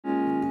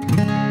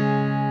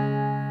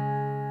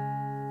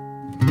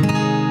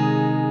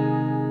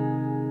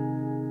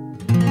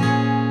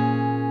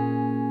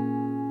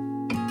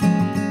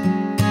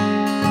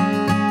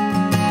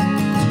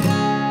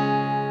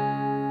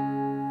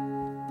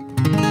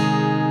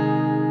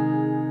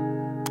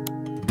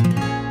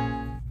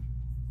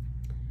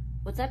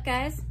What's up,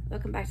 guys?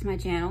 Welcome back to my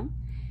channel.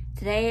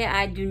 Today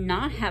I do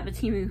not have a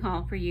Temu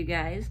haul for you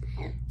guys.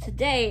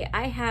 Today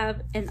I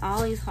have an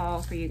Ollie's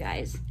haul for you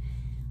guys.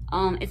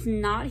 It's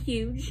not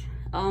huge.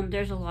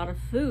 There's a lot of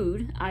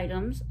food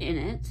items in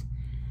it.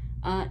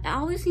 It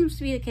always seems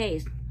to be the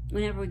case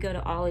whenever we go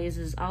to Ollie's.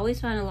 Is I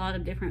always find a lot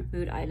of different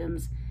food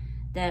items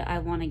that I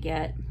want to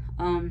get.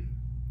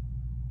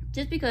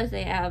 Just because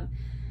they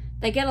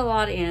get a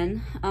lot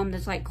in.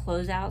 There's like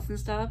closeouts and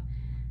stuff.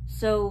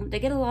 So they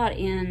get a lot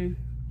in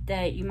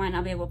that you might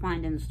not be able to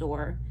find in the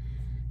store.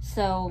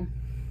 So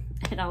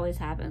it always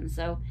happens.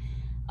 So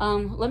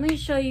let me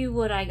show you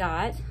what I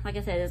got. Like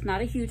I said, it's not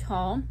a huge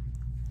haul.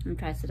 I'm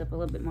trying to sit up a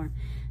little bit more.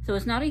 So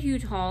it's not a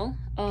huge haul.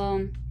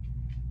 And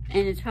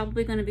it's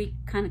probably going to be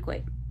kind of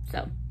quick.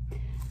 So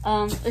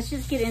let's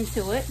just get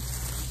into it.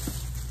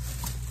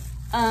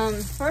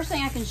 First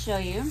thing I can show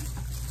you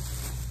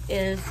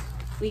is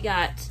we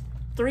got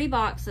 3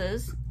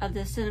 boxes of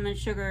the cinnamon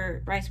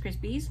sugar Rice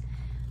Krispies.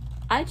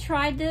 I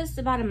tried this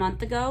about a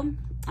month ago.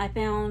 I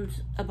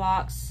found a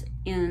box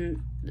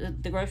in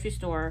the grocery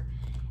store,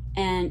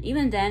 and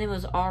even then it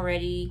was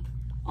already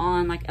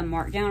on like a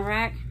markdown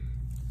rack.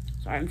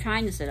 Sorry, I'm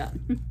trying to sit up.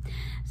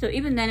 So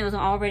even then it was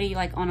already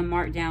like on a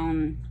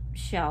markdown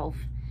shelf,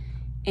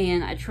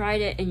 and I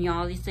tried it, and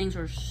y'all, these things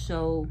were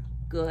so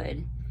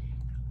good.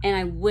 And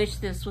I wish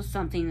this was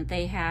something that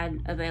they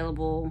had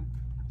available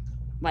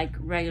like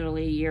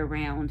regularly year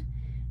round,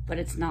 but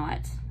it's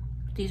not.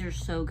 These are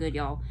so good,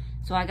 y'all.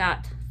 So I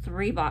got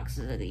 3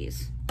 boxes of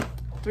these.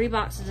 3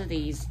 boxes of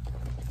these.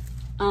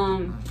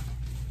 And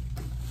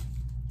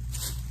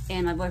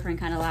my boyfriend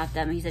kind of laughed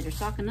at me. He said, "You're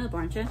stocking up,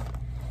 aren't you?"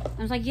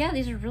 I was like, "Yeah,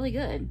 these are really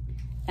good."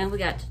 And we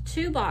got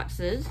 2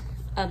 boxes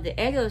of the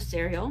Eggo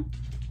cereal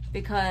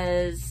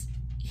because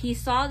he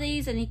saw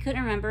these and he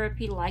couldn't remember if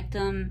he liked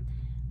them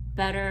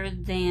better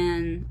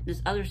than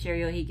this other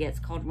cereal he gets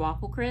called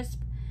Waffle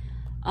Crisp.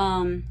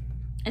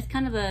 It's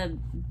kind of a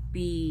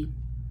B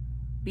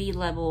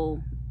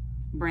level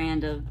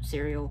brand of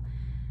cereal.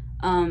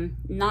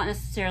 Not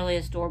necessarily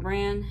a store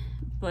brand,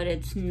 but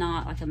it's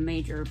not like a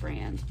major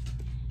brand.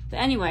 But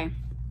anyway,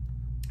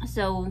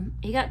 so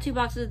he got 2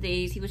 boxes of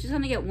these. He was just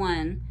gonna get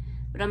 1,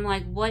 but I'm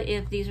like, what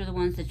if these are the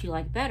ones that you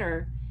like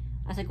better?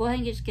 I said, go ahead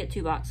and just get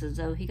 2 boxes.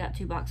 So he got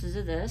 2 boxes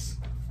of this.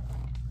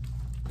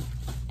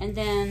 And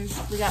then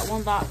we got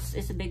 1 box,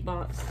 it's a big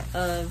box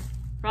of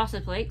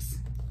Frosted Flakes,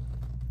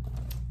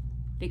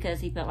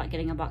 because he felt like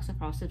getting a box of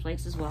Frosted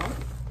Flakes as well.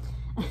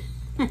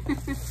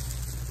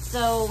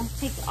 So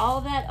picked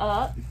all that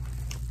up,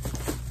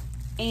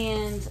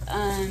 and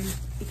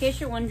in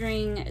case you're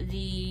wondering,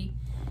 the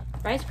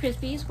Rice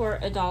Krispies were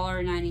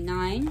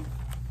 $1.99,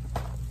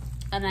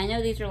 and I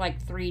know these are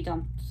like three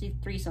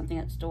something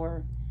at the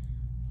store.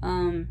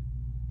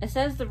 It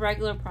says the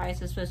regular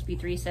price is supposed to be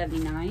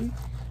 $3.79.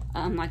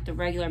 Like the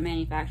regular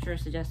manufacturer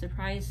suggested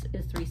price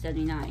is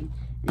 $3.79, and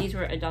these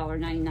were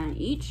 $1.99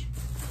 each.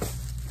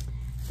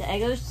 The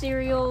Eggo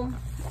cereal,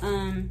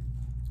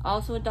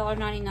 also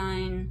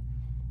 $1.99.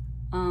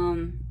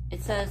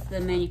 It says the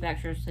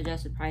manufacturer's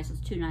suggested price is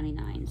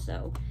 $2.99,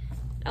 so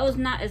that was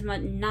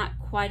not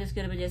quite as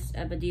good of a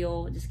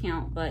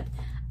discount, but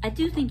I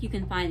do think you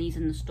can find these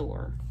in the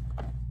store.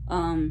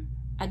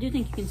 I do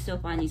think you can still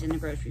find these in the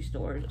grocery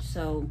store.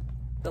 So,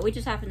 but we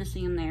just happened to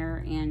see them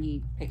there, and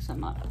he picked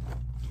some up.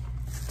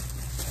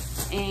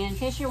 And in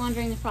case you're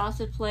wondering, the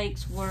Frosted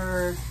Flakes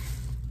were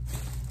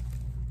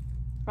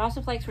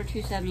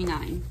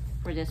 $2.79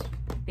 for this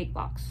big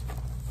box,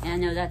 and I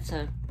know that's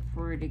a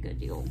pretty good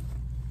deal.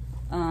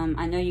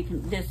 I know you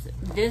can,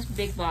 this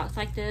big box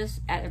like this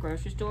at a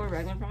grocery store,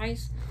 regular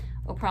price,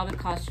 will probably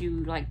cost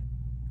you like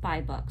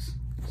 $5.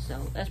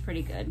 So that's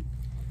pretty good.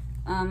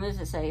 What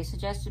does it say?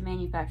 Suggested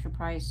manufacturer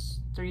price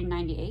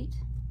 $3.98.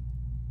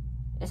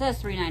 It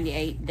says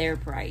 $3.98 their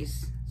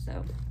price.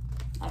 So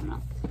I don't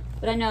know,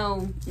 but I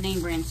know name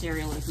brand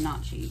cereal is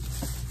not cheap.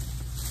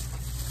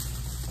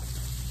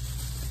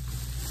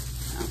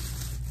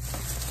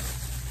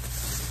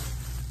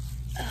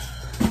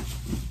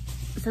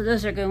 So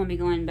those are going to be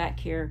going back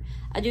here.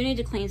 I do need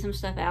to clean some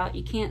stuff out.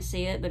 You can't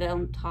see it, but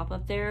on top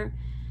up there,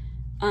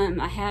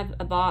 I have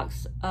a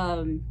box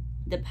of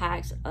the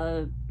packs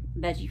of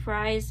veggie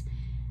fries.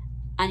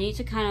 I need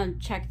to kind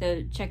of check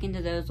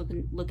into those,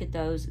 look at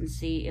those, and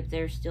see if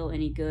they're still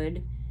any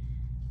good,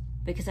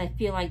 because I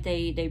feel like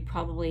they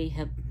probably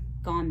have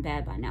gone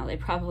bad by now. They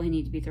probably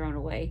need to be thrown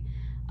away.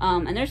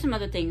 And there's some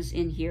other things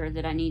in here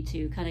that I need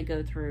to kind of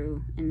go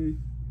through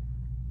and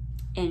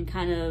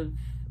kind of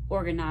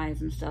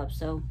organize and stuff,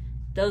 so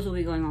those will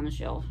be going on the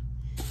shelf.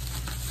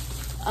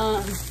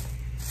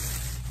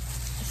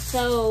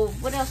 So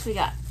what else we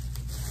got?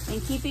 In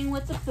keeping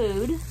with the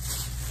food,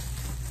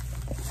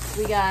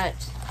 he got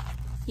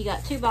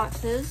 2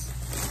 boxes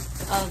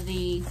of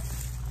the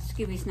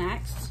Scooby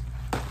Snacks.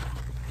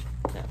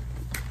 So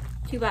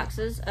 2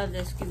 boxes of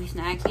the Scooby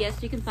Snacks.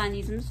 Yes, you can find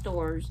these in the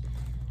stores.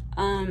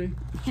 In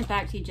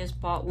fact, he just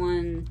bought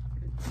one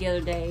the other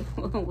day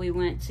when we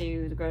went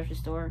to the grocery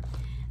store.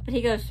 But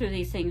he goes through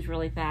these things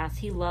really fast.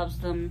 He loves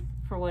them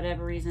for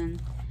whatever reason.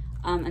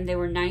 and they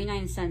were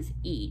 99 cents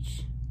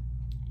each.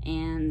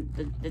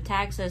 And the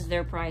tag says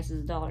their price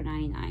is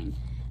 $1.99,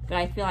 but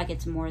I feel like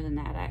it's more than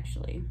that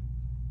actually.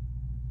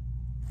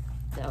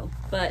 So,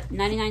 but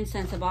 99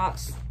 cents a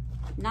box,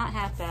 not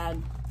half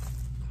bad.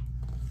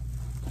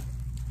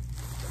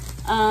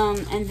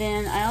 And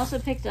then I also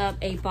picked up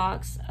a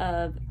box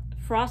of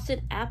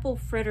frosted apple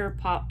fritter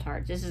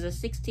Pop-Tarts. This is a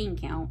 16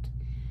 count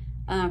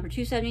for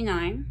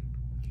 $2.79,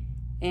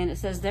 and it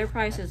says their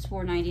price is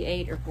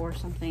 $4.98 or $4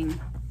 something.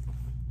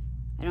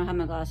 I don't have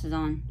my glasses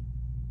on.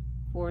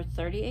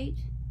 $4.38,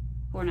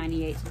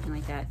 $4.98, something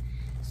like that.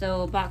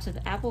 So a box of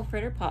apple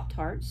fritter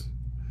Pop-Tarts.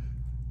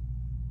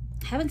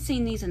 Haven't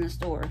seen these in the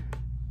store,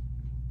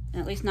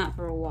 at least not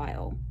for a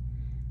while.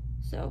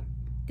 So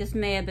this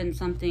may have been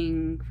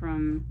something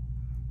from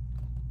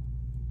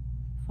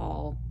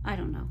fall. I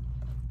don't know.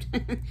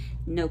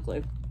 No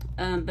clue.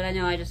 But I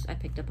know I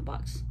picked up a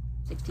box,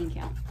 16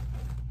 count.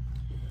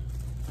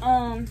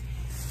 And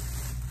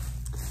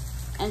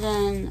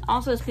then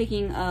also,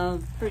 speaking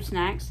of fruit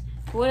snacks,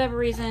 for whatever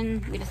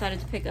reason, we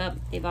decided to pick up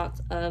a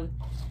box of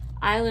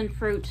Island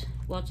Fruit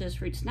Welch's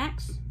Fruit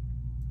Snacks.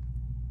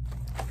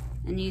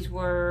 And these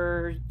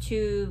were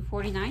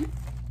 $2.49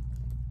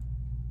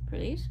 for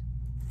these.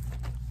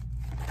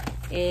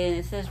 And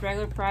it says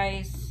regular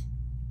price,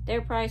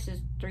 their price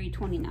is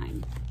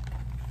 $3.29.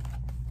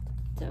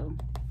 So,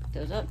 pick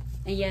those up.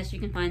 And yes, you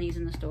can find these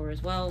in the store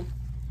as well.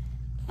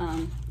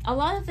 A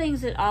lot of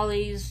things at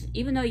Ollie's,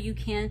 even though you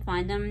can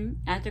find them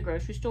at the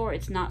grocery store,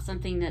 it's not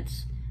something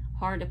that's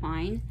hard to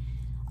find.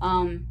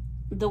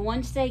 The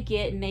ones they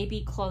get may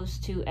be close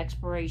to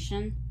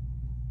expiration.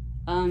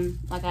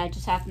 Like I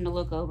just happened to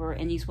look over,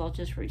 and these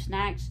Welch's Fruit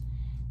Snacks,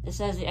 it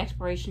says the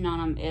expiration on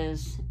them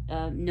is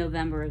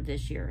November of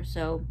this year.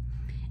 So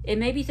it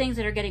may be things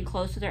that are getting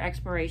close to their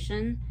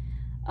expiration.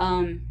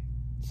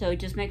 So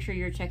just make sure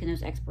you're checking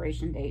those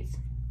expiration dates.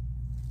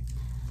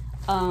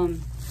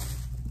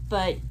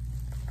 But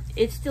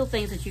it's still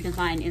things that you can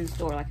find in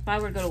store. Like if I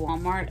were to go to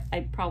Walmart,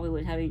 I probably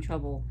wouldn't have any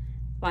trouble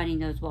finding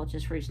those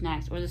Welch's Fruit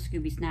Snacks or the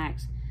Scooby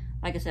Snacks.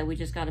 Like I said, we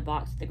just got a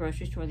box at the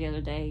grocery store the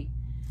other day.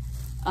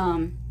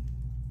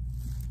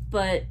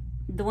 But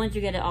the ones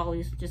you get at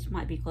Ollie's just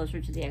might be closer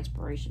to the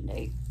expiration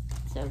date.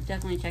 So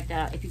definitely check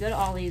that out. If you go to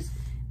Ollie's,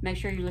 make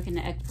sure you're looking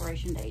at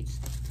expiration dates.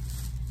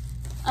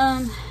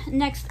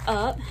 Next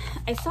up,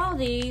 I saw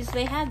these.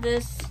 They had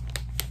this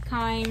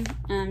kind,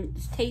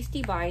 it's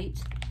Tasty Bite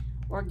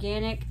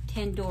organic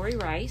tandoori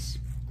rice,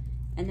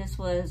 and this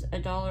was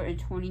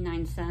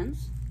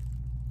 $1.29.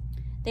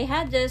 They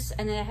had this,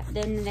 and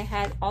then they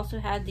also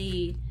had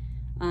the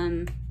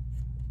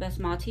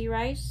basmati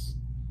rice.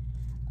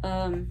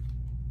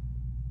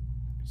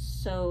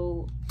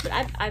 So, but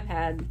I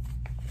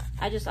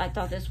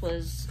thought this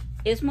was,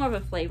 it's more of a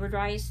flavored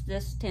rice,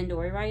 this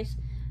tandoori rice.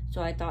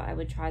 So I thought I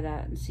would try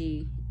that and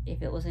see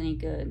if it was any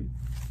good.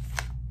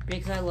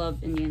 Because I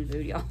love Indian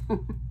food, y'all.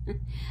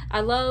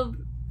 I love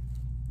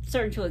to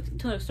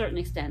a certain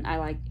extent. I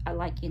like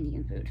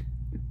Indian food.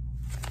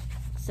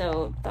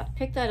 So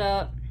pick that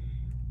up.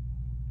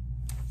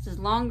 This is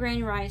long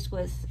grain rice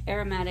with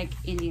aromatic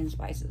Indian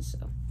spices.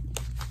 So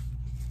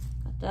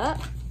got that.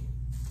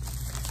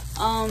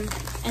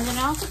 And then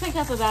I also picked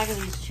up a bag of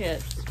these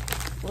chips.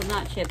 Well,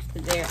 not chips,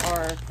 but they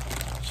are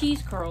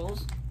cheese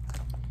curls.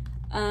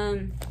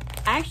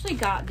 I actually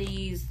got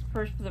these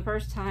for the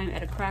first time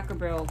at a Cracker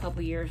Barrel a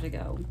couple years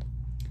ago.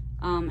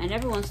 And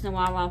every once in a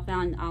while I'll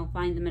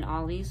find them at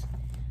Ollie's.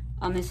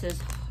 It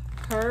says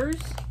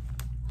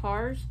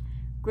Hars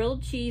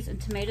grilled cheese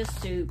and tomato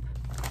soup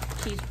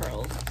cheese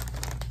curls.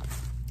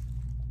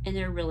 And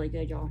they're really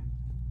good, y'all.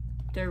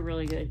 They're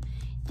really good.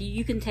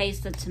 You can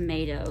taste the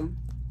tomato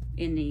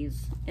in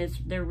these.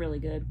 They're really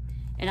good.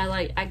 And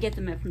I get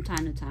them from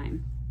time to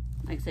time.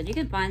 Like I said, you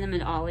can find them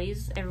at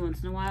Ollie's every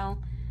once in a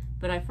while.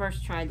 But I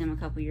first tried them a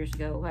couple years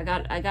ago. I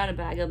got a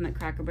bag of them at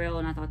Cracker Barrel,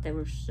 and I thought they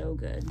were so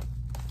good.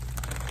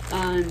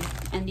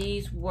 And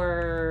these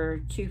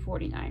were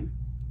 $2.49.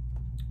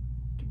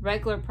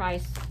 Regular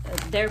price,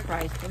 their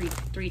price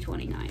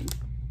 $3.29.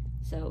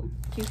 So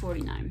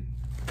 $2.49.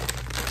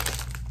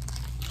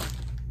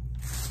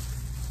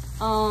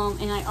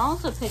 And I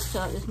also picked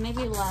up, this may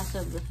be the last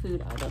of the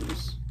food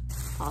items,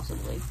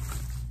 possibly.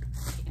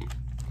 Okay.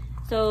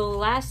 So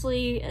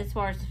lastly, as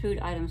far as the food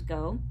items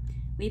go,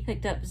 we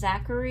picked up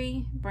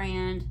Zachary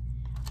brand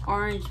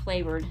orange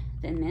flavored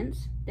Thin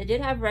Mints. They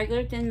did have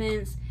regular Thin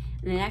Mints,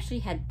 and they actually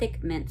had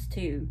thick mints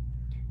too.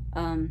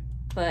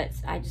 But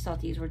I just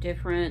thought these were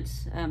different.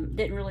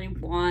 Didn't really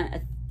want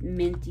a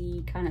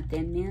minty kind of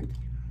Thin Mint,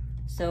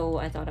 so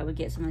I thought I would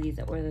get some of these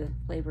that were the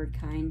flavored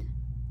kind.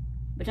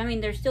 Which, I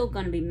mean, they're still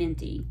going to be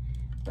minty,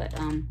 but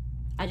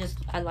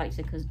I liked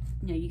it because,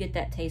 you know, you get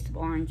that taste of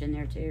orange in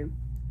there too.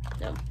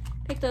 So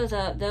pick those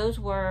up. Those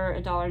were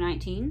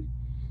 $1.19.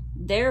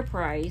 Their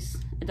price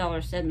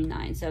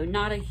 $1.79. So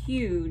not a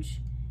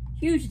huge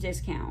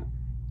discount,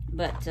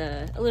 but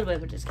a little bit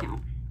of a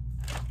discount.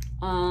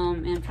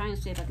 And I'm trying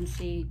to see if I can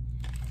see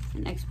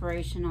an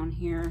expiration on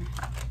here.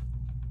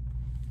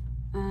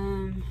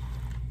 I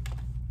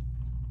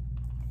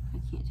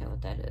Can't tell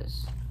what that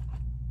is.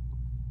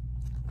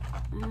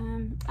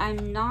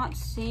 I'm not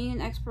seeing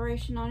an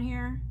expiration on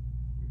here.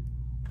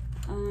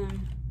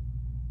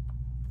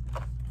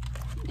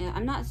 Yeah,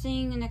 I'm not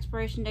seeing an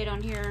expiration date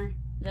on here.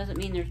 It doesn't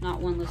mean there's not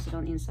one listed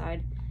on the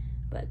inside,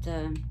 but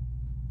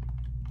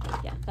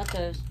yeah, got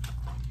those.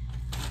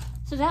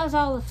 So that was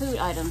all the food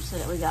items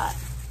that we got.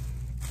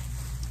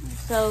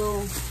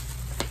 So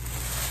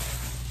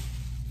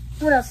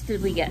what else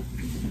did we get?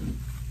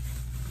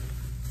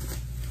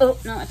 Oh,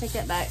 no, I take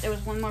that back. There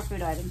was one more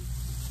food item.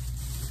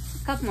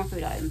 A couple more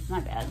food items,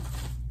 my bad.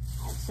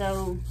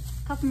 So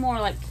a couple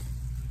more like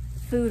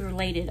food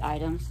related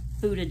items,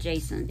 food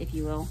adjacent, if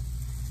you will.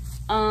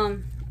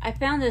 I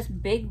found this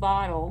big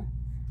bottle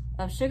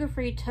of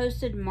sugar-free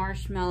toasted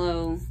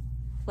marshmallow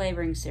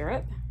flavoring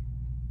syrup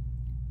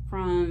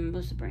from,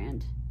 what's the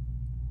brand?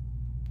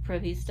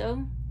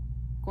 Previsto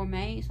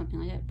Gourmet, something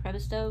like that.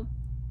 Previsto.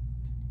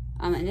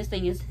 And this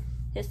thing is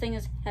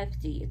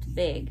hefty. It's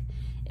big.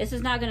 This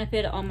is not going to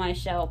fit on my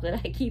shelf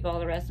that I keep all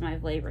the rest of my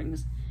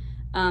flavorings.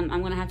 I'm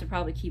going to have to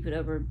probably keep it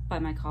over by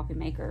my coffee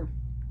maker.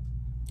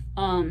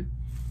 And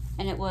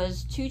it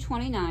was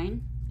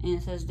 $2.29, and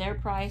it says their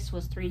price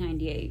was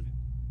 $3.98.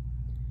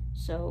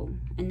 So,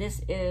 and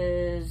this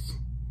is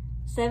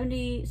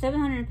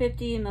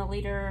 750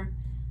 milliliter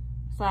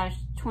 /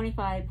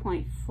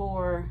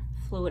 25.4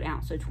 fluid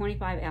ounce. So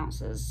 25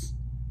 ounces.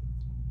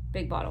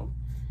 Big bottle.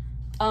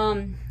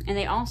 And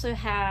they also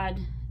had,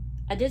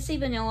 I did see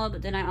vanilla,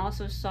 but then I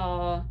also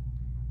saw,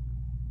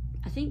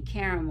 I think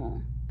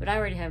caramel, but I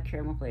already have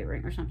caramel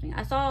flavoring or something.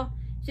 I saw,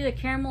 it's either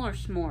caramel or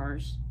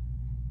s'mores,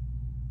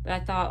 but I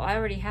thought, I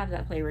already have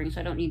that flavoring,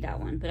 so I don't need that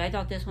one. But I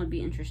thought this one would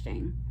be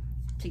interesting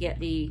to get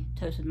the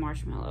toasted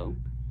marshmallow,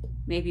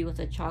 maybe with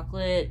a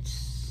chocolate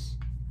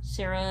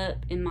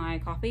syrup in my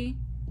coffee,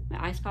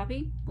 my iced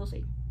coffee. We'll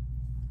see.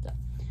 So,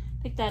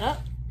 pick that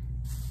up.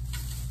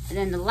 And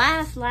then the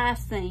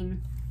last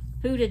thing,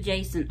 food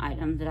adjacent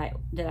item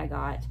that I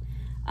got,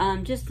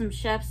 just some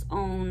Chef's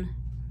Own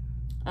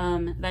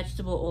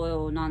vegetable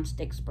oil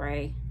non-stick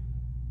spray.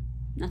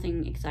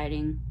 Nothing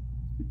exciting.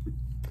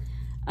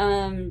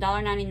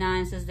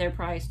 $1.99 says their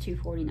price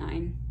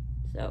 $2.49.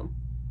 So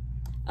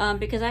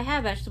because I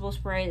have vegetable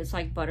spray that's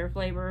like butter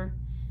flavor,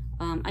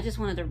 I just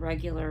wanted a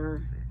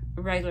regular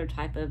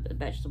type of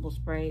vegetable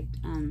spray,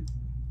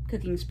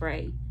 cooking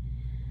spray,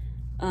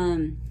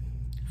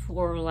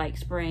 for like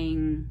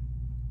spraying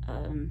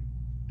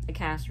a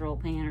casserole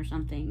pan or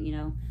something, you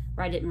know,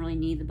 where I didn't really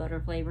need the butter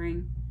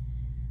flavoring.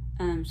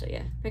 So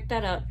yeah, pick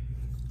that up.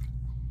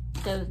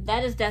 So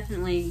that is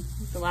definitely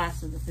the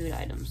last of the food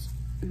items.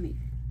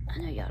 I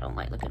know y'all don't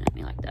like looking at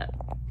me like that.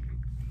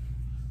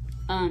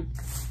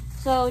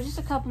 So just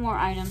a couple more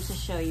items to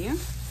show you.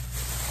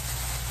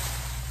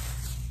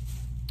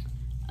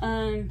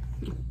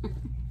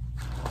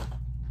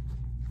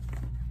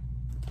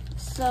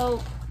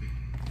 So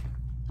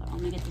hold on,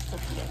 let me get this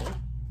stuff together.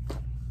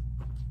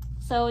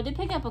 So I did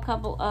pick up a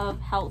couple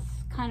of health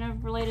kind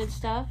of related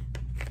stuff.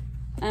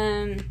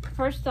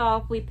 First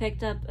off, we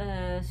picked up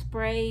a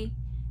spray,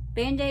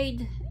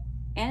 Band-Aid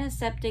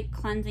antiseptic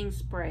cleansing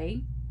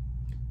spray.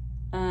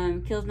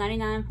 Kills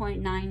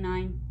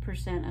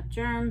 99.99% of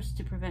germs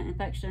to prevent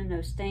infection,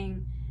 no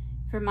sting.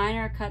 For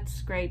minor cuts,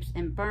 scrapes,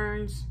 and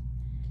burns.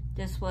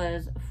 This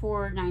was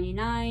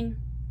 $4.99.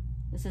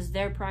 This is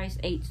their price,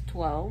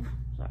 $8.12.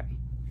 Sorry,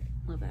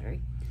 low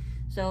battery.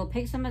 So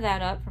pick some of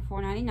that up for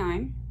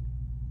 $4.99.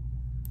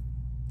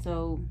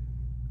 So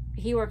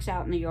he works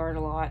out in the yard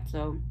a lot,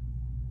 so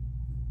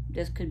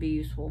this could be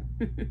useful.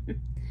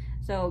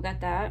 So got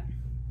that.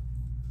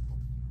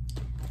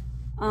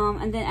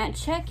 And then at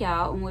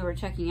checkout, when we were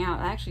checking out,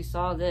 I actually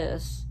saw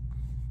this,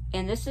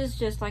 and this is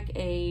just like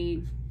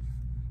a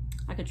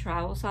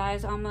travel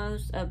size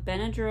almost, a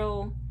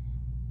Benadryl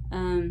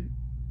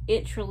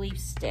itch relief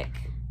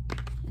stick.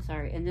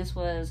 Sorry, and this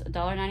was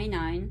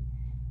 $1.99.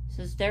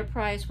 Says their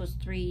price was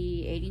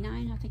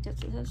 $3.89. I think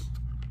that's what it says.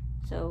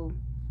 So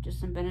just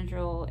some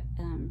Benadryl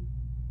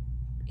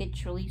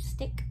itch relief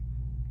stick.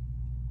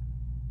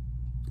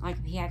 Like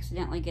if he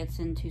accidentally gets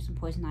into some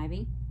poison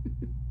ivy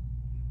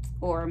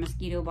or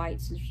mosquito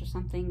bites or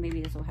something,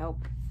 maybe this will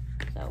help.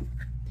 So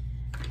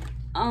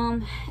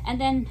and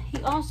then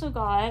he also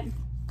got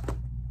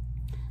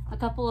a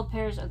couple of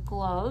pairs of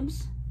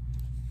gloves,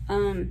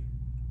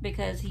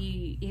 because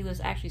he was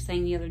actually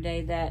saying the other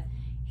day that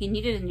he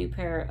needed a new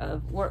pair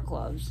of work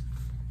gloves.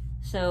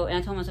 So, and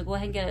I told him, I said, go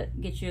ahead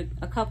and get you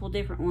a couple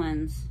different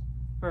ones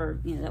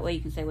for, you know, that way you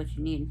can say what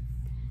you need.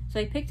 So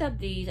he picked up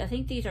these. I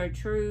think these are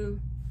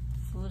True.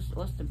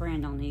 What's the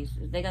brand on these?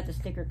 They got the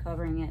sticker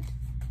covering it.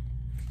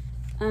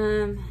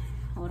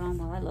 Hold on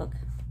while I look.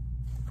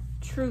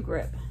 True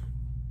Grip.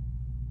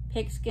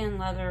 Pigskin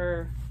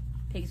leather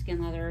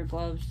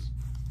gloves.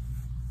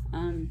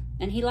 And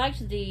he likes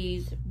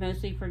these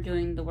mostly for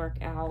doing the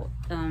workout,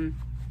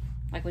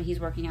 like when he's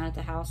working out at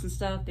the house and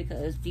stuff,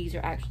 because these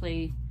are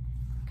actually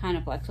kind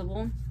of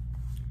flexible.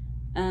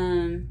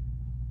 And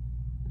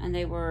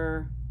they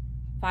were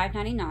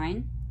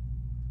 $5.99,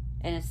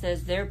 and it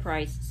says their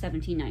price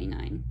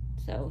 $17.99.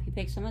 So he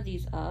picked some of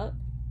these up.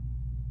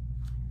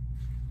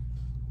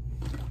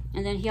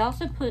 And then he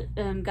also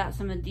got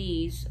some of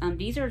these.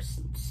 These are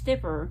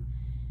stiffer.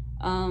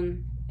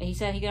 He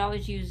said he could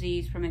always use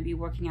these for maybe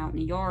working out in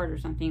the yard or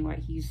something, where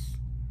he's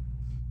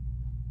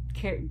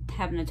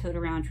having to tote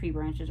around tree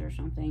branches or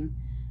something.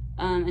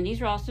 And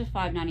these are also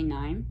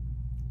 $5.99.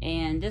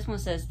 And this one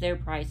says their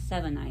price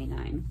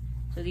 $7.99.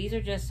 So these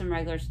are just some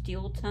regular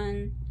steel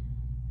ton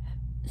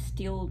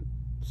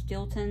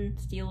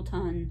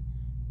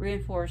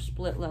reinforced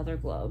split leather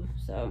glove.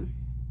 So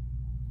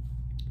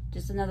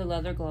just another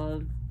leather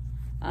glove.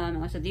 Like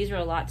I said, these are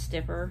a lot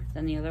stiffer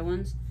than the other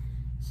ones.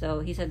 So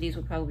he said these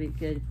would probably be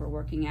good for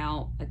working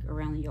out like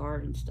around the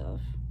yard and stuff.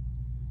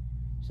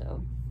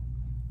 So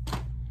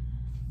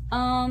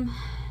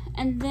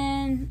and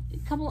then a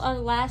couple other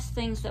last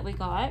things that we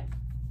got.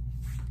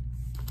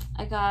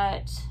 I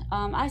got,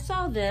 I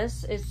saw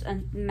this. It's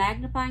a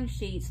magnifying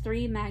sheets,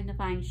 3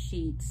 magnifying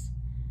sheets.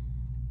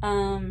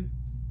 And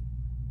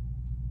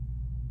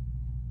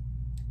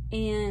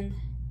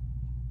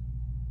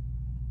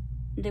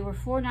they were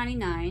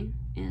 $4.99,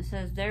 and it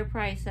says their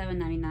price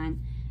 $7.99.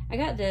 I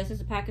got this.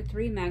 It's a pack of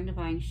 3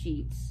 magnifying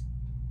sheets.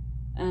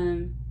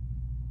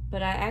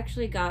 But I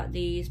actually got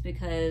these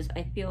because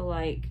I feel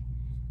like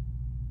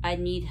I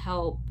need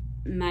help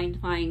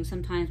magnifying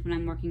sometimes when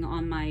I'm working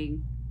on my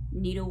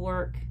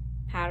needlework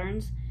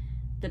patterns.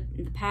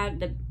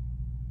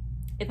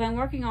 If I'm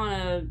working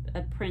on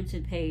a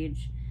printed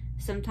page,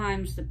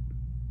 sometimes the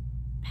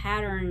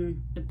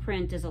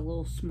print is a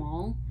little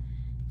small.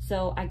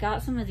 So I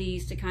got some of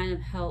these to kind of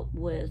help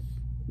with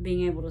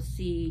being able to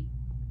see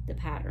the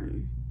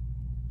pattern.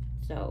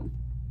 So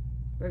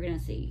we're gonna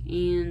see.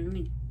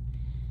 And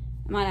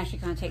I might actually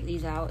kind of take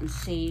these out and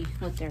see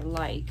what they're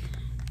like.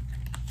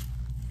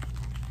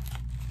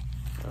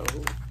 So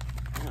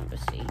I don't know,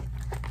 see.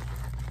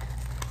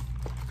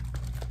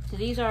 So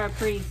these are a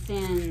pretty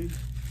thin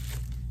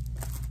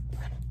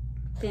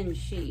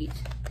sheet.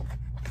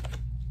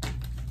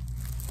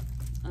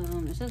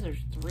 It says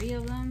there's 3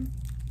 of them.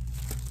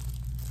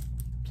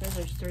 It says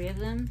there's 3 of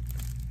them.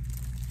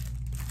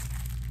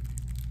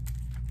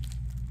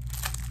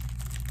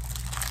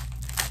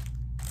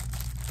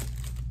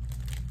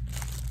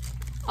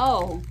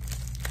 Oh.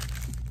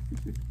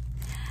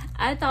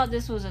 I thought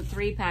this was a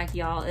 3-pack,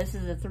 y'all. This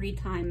is a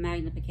 3-time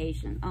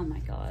magnification. Oh my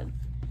God.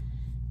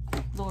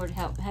 Lord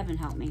help, heaven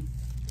help me.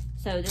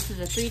 So this is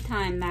a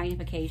 3-time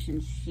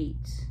magnification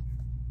sheet.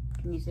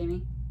 Can you see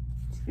me?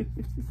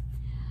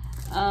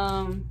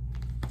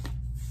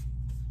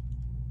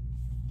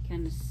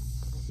 Kind of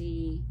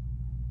see.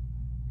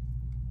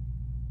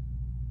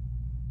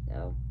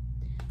 So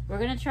we're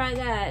gonna try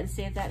that and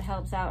see if that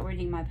helps out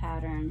reading my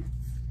pattern.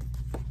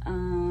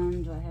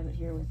 Do I have it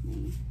here with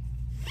me?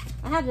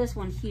 I have this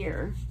one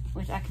here,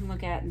 which I can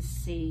look at and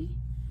see.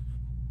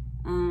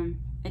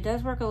 It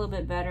does work a little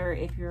bit better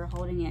if you're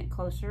holding it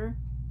closer.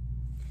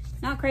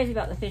 Not crazy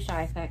about the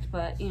fisheye effect,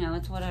 but you know,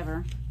 it's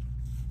whatever.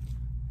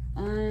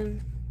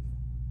 I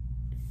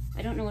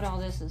don't know what all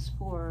this is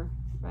for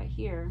right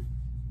here.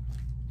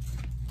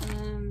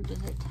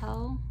 Does it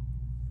tell?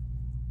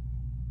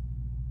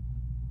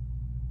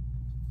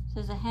 It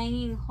says a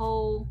hanging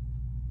hole.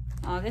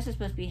 Oh, I guess it's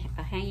supposed to be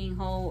a hanging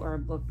hole or a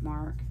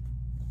bookmark.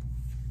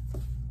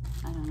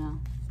 I don't know.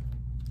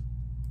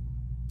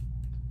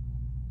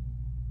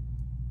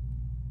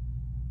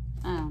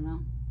 I don't know.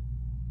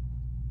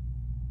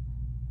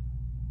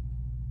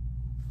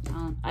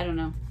 I don't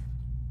know.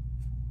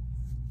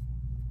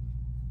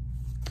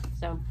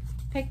 So,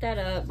 pick that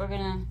up. We're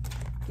gonna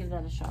give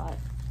that a shot.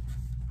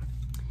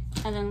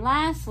 And then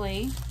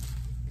lastly,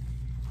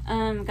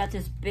 got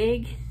this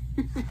big,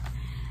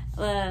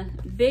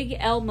 big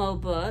Elmo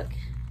book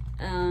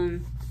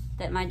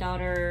that my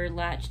daughter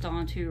latched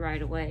onto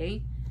right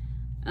away.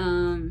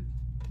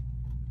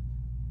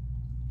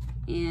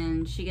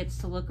 And she gets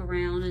to look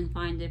around and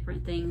find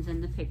different things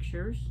in the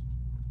pictures.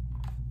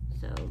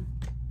 So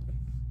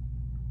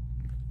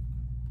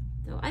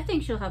I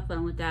think she'll have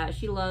fun with that.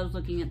 She loves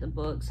looking at the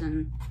books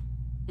and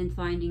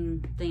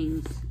finding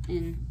things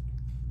and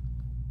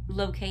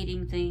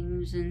locating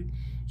things. And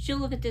she'll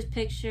look at this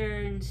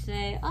picture and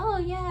say, "Oh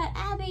yeah,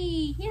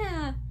 Abby,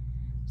 yeah."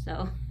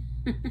 So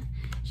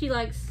she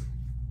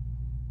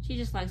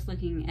just likes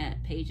looking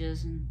at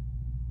pages and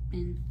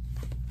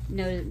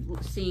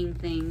seeing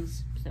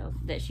things so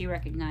that she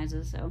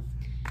recognizes. So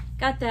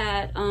got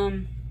that.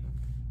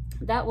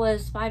 That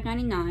was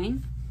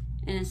 $5.99,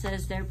 and it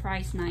says their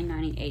price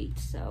 $9.98.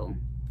 So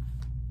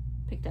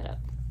pick that up.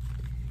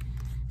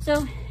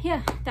 So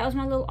yeah, that was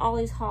my little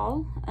Ollie's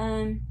haul.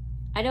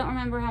 I don't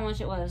remember how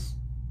much it was,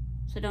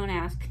 so don't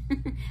ask.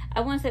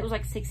 I want to say it was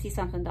like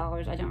 $60-something.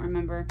 I don't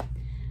remember.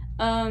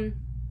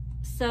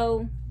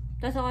 So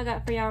that's all I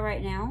got for y'all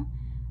right now.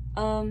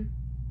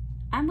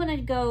 I'm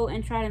gonna go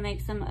and try to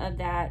make some of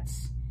that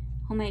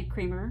homemade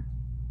creamer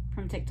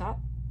from TikTok.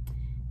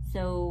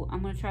 So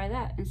I'm gonna try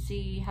that and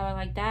see how I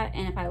like that.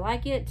 And if I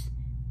like it,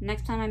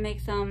 next time I make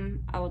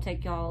some, I will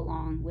take y'all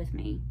along with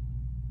me.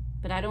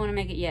 But I don't want to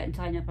make it yet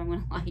until I know if I'm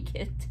gonna like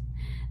it.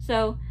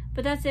 So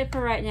But that's it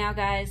for right now,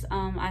 guys.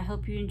 I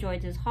hope you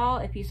enjoyed this haul.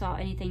 If you saw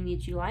anything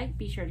that you liked,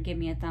 be sure to give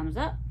me a thumbs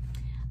up.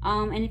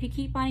 And if you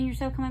keep finding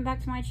yourself coming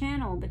back to my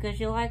channel because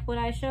you like what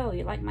I show,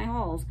 you like my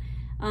hauls,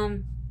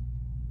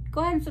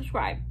 go ahead and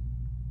subscribe.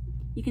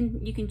 You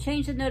can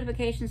change the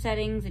notification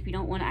settings if you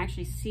don't want to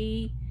actually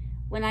see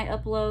when I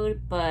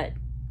upload, but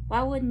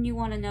why wouldn't you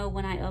want to know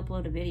when I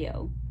upload a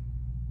video?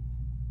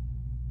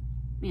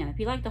 You know, if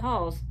you like the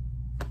hauls,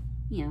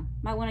 you know,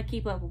 might want to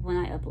keep up with when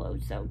I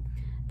upload. So,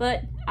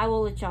 but I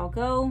will let y'all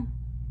go.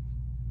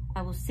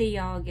 I will see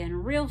y'all again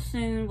real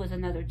soon with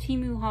another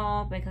Temu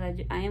haul because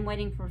I am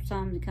waiting for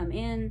some to come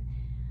in.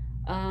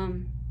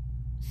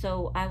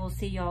 So I will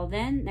see y'all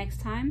then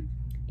next time.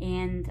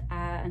 And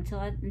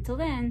until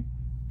then,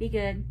 be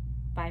good.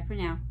 Bye for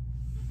now.